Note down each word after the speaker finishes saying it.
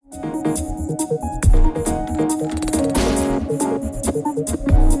The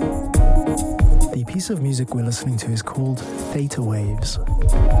piece of music we're listening to is called Theta Waves.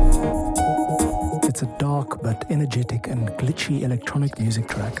 It's a dark but energetic and glitchy electronic music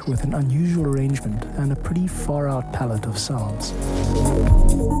track with an unusual arrangement and a pretty far-out palette of sounds.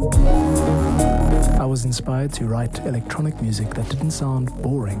 I was inspired to write electronic music that didn't sound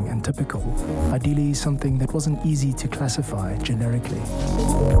boring and typical, ideally something that wasn't easy to classify generically.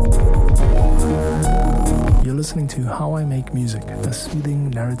 You're listening to How I Make Music, a soothing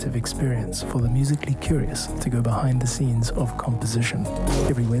narrative experience for the musically curious to go behind the scenes of composition.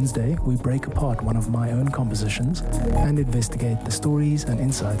 Every Wednesday, we break apart one of my own compositions and investigate the stories and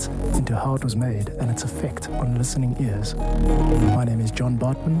insights into how it was made and its effect on listening ears. My name is John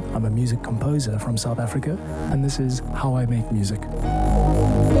Bartmann. I'm a music composer from South Africa, and this is How I Make Music.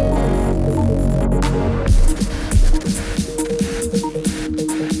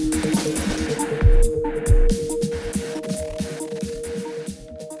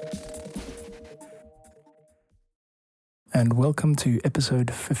 And welcome to episode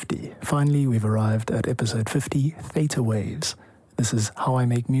 50. Finally, we've arrived at episode 50, Theta Waves. This is How I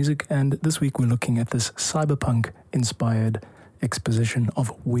Make Music, and this week we're looking at this cyberpunk-inspired exposition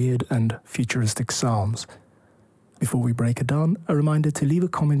of weird and futuristic sounds. Before we break it down, a reminder to leave a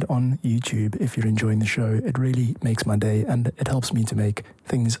comment on YouTube if you're enjoying the show. It really makes my day, and it helps me to make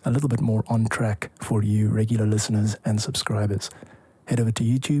things a little bit more on track for you regular listeners and subscribers. Head over to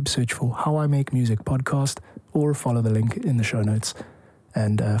YouTube, search for How I Make Music podcast, or follow the link in the show notes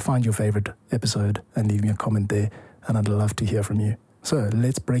and find your favorite episode and leave me a comment there, and I'd love to hear from you. So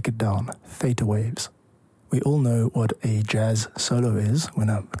let's break it down. Theta Waves. We all know what a jazz solo is when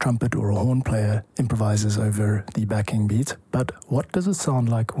a trumpet or a horn player improvises over the backing beat, but what does it sound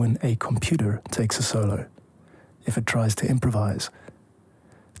like when a computer takes a solo, if it tries to improvise?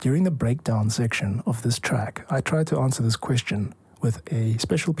 During the breakdown section of this track, I tried to answer this question with a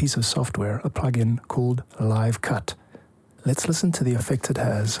special piece of software, a plugin called Live Cut. Let's listen to the effect it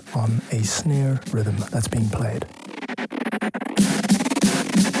has on a snare rhythm that's being played.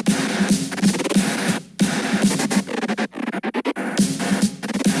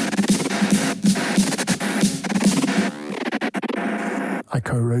 I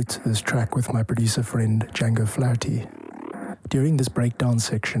co-wrote this track with my producer friend Django Flaherty. During this breakdown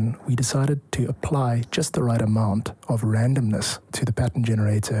section, we decided to apply just the right amount of randomness to the pattern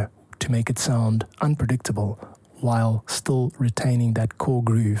generator to make it sound unpredictable while still retaining that core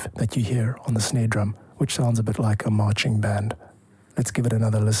groove that you hear on the snare drum, which sounds a bit like a marching band. Let's give it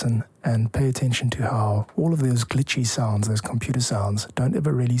another listen and pay attention to how all of those glitchy sounds, those computer sounds, don't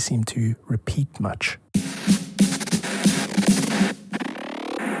ever really seem to repeat much.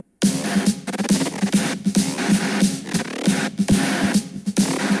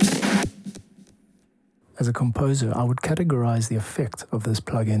 As a composer, I would categorize the effect of this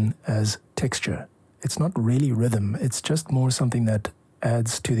plugin as texture. It's not really rhythm, it's just more something that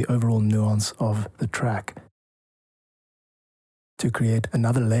adds to the overall nuance of the track. To create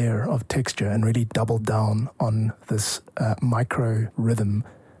another layer of texture and really double down on this micro rhythm,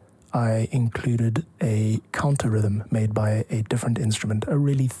 I included a counter rhythm made by a different instrument, a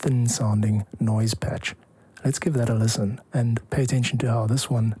really thin sounding noise patch. Let's give that a listen and pay attention to how this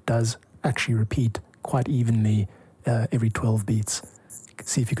one does actually repeat quite evenly every 12 beats.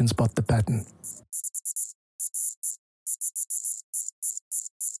 See if you can spot the pattern.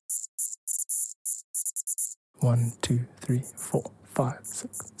 One, 2, 3, 4, 5,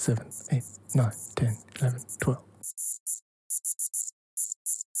 6, 7, 8, 9, 10, 11, 12.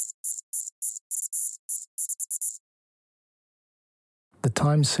 The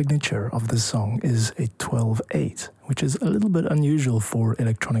time signature of this song is a 12/8, which is a little bit unusual for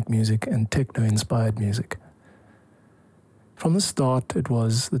electronic music and techno-inspired music. From the start, it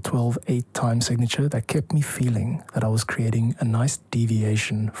was the 12/8 time signature that kept me feeling that I was creating a nice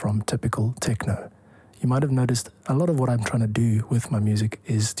deviation from typical techno. You might have noticed a lot of what I'm trying to do with my music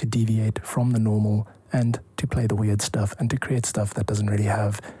is to deviate from the normal and to play the weird stuff and to create stuff that doesn't really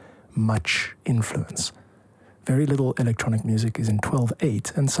have much influence. Very little electronic music is in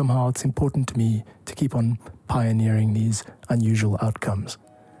 12/8, and somehow it's important to me to keep on pioneering these unusual outcomes.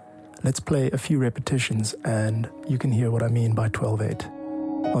 Let's play a few repetitions and you can hear what I mean by 12/8.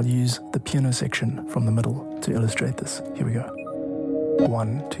 I'll use the piano section from the middle to illustrate this. Here we go.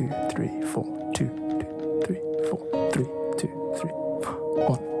 1, 2, 3, 4, 2, 2, 3, 4, 3, 2, 3, 4.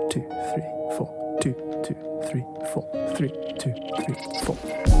 1, 2, 3, 4, 2, 2, 3, 4, 3, 2, 3, 4.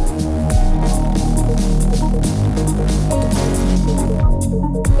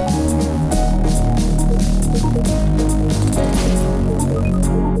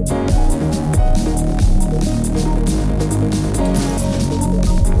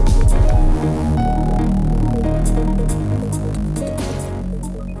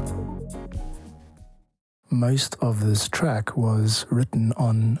 most of this track was written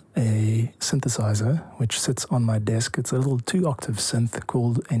on a synthesizer which sits on my desk. It's a little 2-octave synth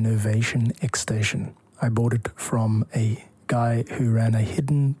called a Novation X-Station. I bought it from a guy who ran a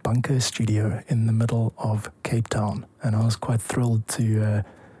hidden bunker studio in the middle of Cape Town, and I was quite thrilled to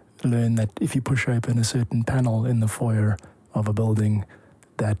learn that if you push open a certain panel in the foyer of a building,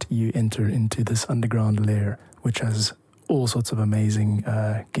 that you enter into this underground lair, which has all sorts of amazing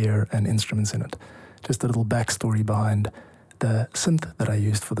gear and instruments in it. Just a little backstory behind the synth that I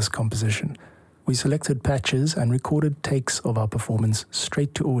used for this composition. We selected patches and recorded takes of our performance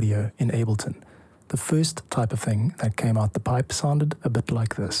straight to audio in Ableton. The first type of thing that came out the pipe sounded a bit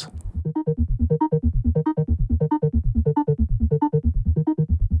like this.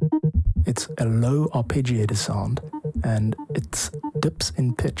 It's a low arpeggiator sound, and it dips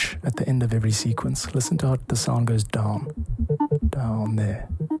in pitch at the end of every sequence. Listen to how the sound goes down there.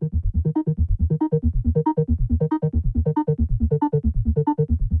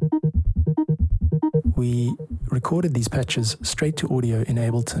 We recorded these patches straight to audio in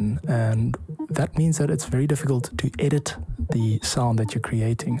Ableton, and that means that it's very difficult to edit the sound that you're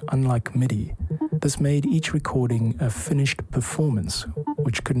creating, unlike MIDI. This made each recording a finished performance,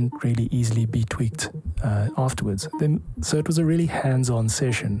 which couldn't really easily be tweaked afterwards. So it was a really hands-on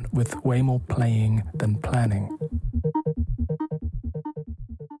session with way more playing than planning.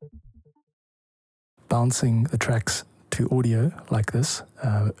 Bouncing the tracks to audio like this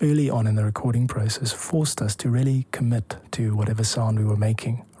early on in the recording process forced us to really commit to whatever sound we were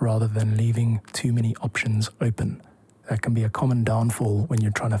making rather than leaving too many options open. That can be a common downfall when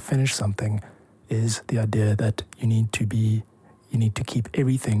you're trying to finish something, is the idea that you need to keep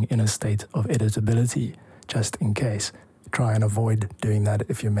everything in a state of editability just in case. Try and avoid doing that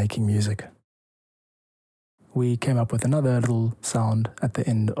if you're making music. We came up with another little sound at the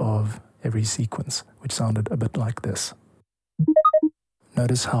end of every sequence, which sounded a bit like this.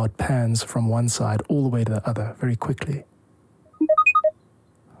 Notice how it pans from one side all the way to the other very quickly.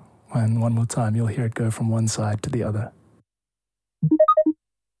 And one more time, you'll hear it go from one side to the other.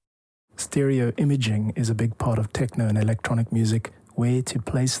 Stereo imaging is a big part of techno and electronic music, where to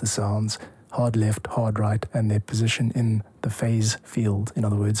place the sounds, hard left, hard right, and their position in the phase field, in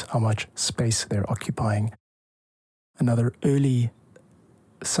other words, how much space they're occupying. Another early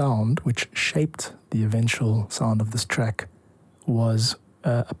sound which shaped the eventual sound of this track was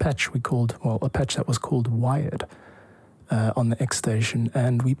a patch that was called Wired on the X-Station,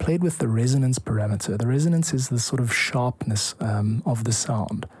 and we played with the resonance parameter. The resonance is the sort of sharpness of the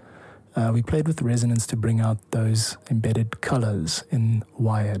sound. We played with the resonance to bring out those embedded colors in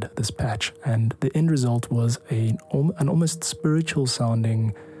Wired, this patch, and the end result was an almost spiritual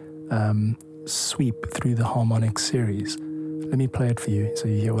sounding sweep through the harmonic series. Let me play it for you so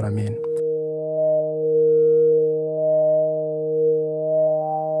you hear what I mean.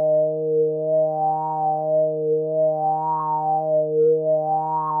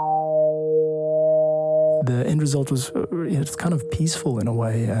 The end result was it's kind of peaceful in a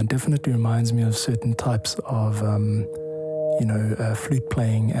way, and definitely reminds me of certain types of flute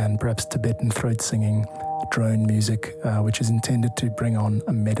playing and perhaps Tibetan throat singing, drone music, which is intended to bring on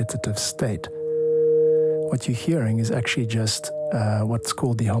a meditative state. What you're hearing is actually just what's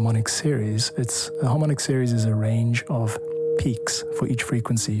called the harmonic series. A harmonic series is a range of peaks for each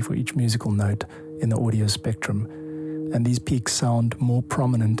frequency, for each musical note in the audio spectrum. And these peaks sound more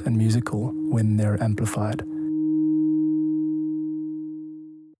prominent and musical when they're amplified.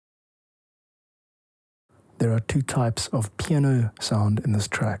 There are two types of piano sound in this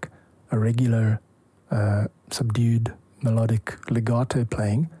track: a regular, subdued, melodic legato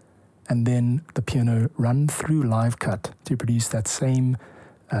playing, and then the piano run through live cut to produce that same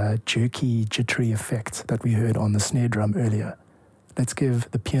jerky, jittery effect that we heard on the snare drum earlier. Let's give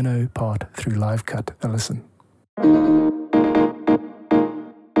the piano part through live cut a listen.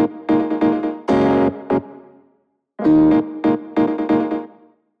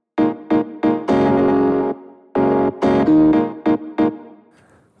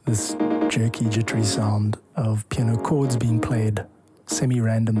 This jerky, jittery sound of piano chords being played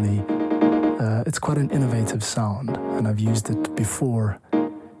semi-randomly, it's quite an innovative sound, and I've used it before.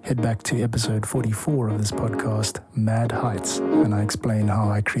 Head back to episode 44 of this podcast, Mad Heights, and I explain how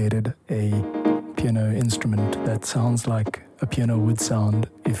I created a piano instrument that sounds like a piano would sound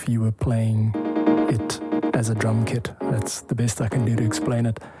if you were playing it as a drum kit. That's the best I can do to explain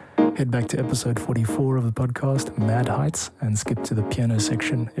it. Head back to episode 44 of the podcast, Mad Heights, and skip to the piano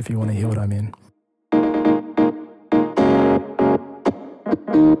section if you want to hear what I mean.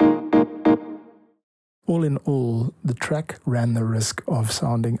 All in all, the track ran the risk of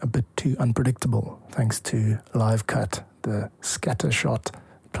sounding a bit too unpredictable thanks to Live Cut, the scatter shot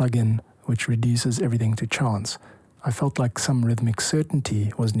plugin which reduces everything to chance. I felt like some rhythmic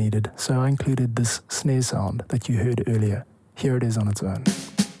certainty was needed, so I included this snare sound that you heard earlier. Here it is on its own.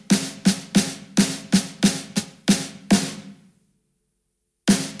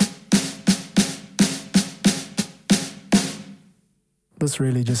 This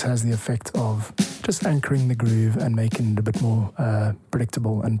really just has the effect of just anchoring the groove and making it a bit more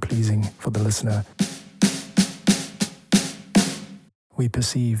predictable and pleasing for the listener. We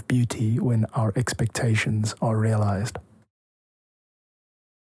perceive beauty when our expectations are realized.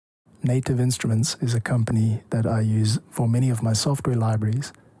 Native Instruments is a company that I use for many of my software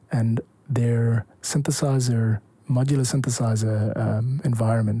libraries, and their modular synthesizer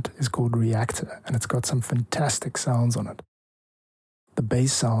environment is called Reactor, and it's got some fantastic sounds on it. The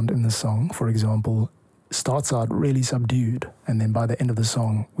bass sound in the song, for example, starts out really subdued, and then by the end of the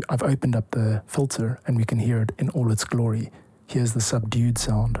song, I've opened up the filter and we can hear it in all its glory. Here's the subdued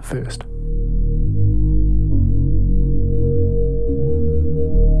sound first.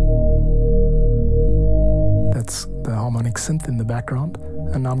 That's the harmonic synth in the background,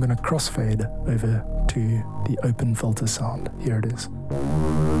 and now I'm going to crossfade over to the open filter sound. Here it is.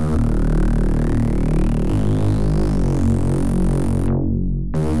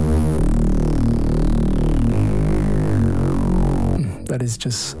 That is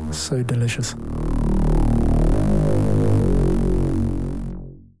just so delicious.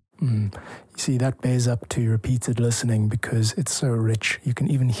 You see, that bears up to repeated listening because it's so rich. You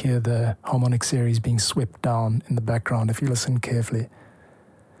can even hear the harmonic series being swept down in the background if you listen carefully.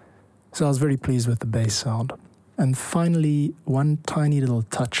 So I was very pleased with the bass sound. And finally, one tiny little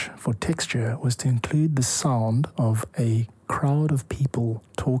touch for texture was to include the sound of a crowd of people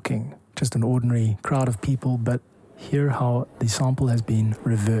talking. Just an ordinary crowd of people, but hear how the sample has been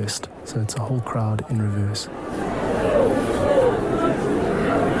reversed. So it's a whole crowd in reverse.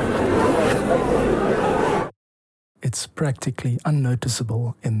 It's practically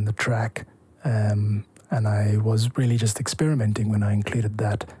unnoticeable in the track, and I was really just experimenting when I included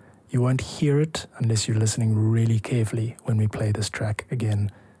that. You won't hear it unless you're listening really carefully when we play this track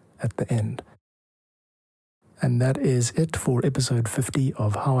again at the end. And that is it for episode 50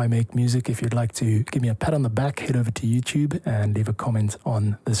 of How I Make Music. If you'd like to give me a pat on the back, head over to YouTube and leave a comment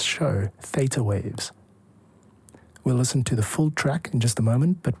on this show, Theta Waves. We'll listen to the full track in just a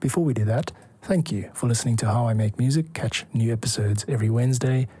moment, but before we do that, thank you for listening to How I Make Music. Catch new episodes every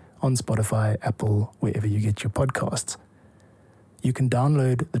Wednesday on Spotify, Apple, wherever you get your podcasts. You can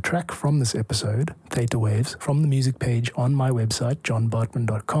download the track from this episode, Theta Waves, from the music page on my website,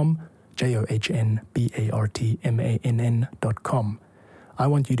 johnbartmann.com, JOHNBARTMANN.com. I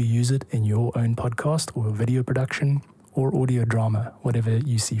want you to use it in your own podcast or video production or audio drama, whatever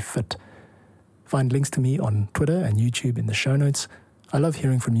you see fit. Find links to me on Twitter and YouTube in the show notes. I love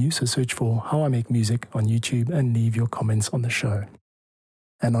hearing from you, so search for How I Make Music on YouTube and leave your comments on the show.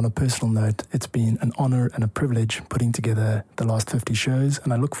 And on a personal note, it's been an honor and a privilege putting together the last 50 shows,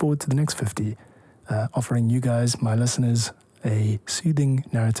 and I look forward to the next 50, offering you guys, my listeners, a soothing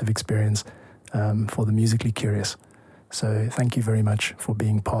narrative experience for the musically curious. So thank you very much for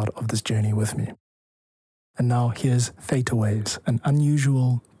being part of this journey with me. And now here's Theta Waves, an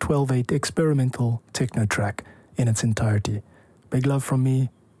unusual 12/8 experimental techno track in its entirety. Big love from me,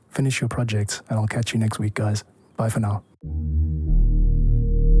 finish your projects, and I'll catch you next week, guys. Bye for now.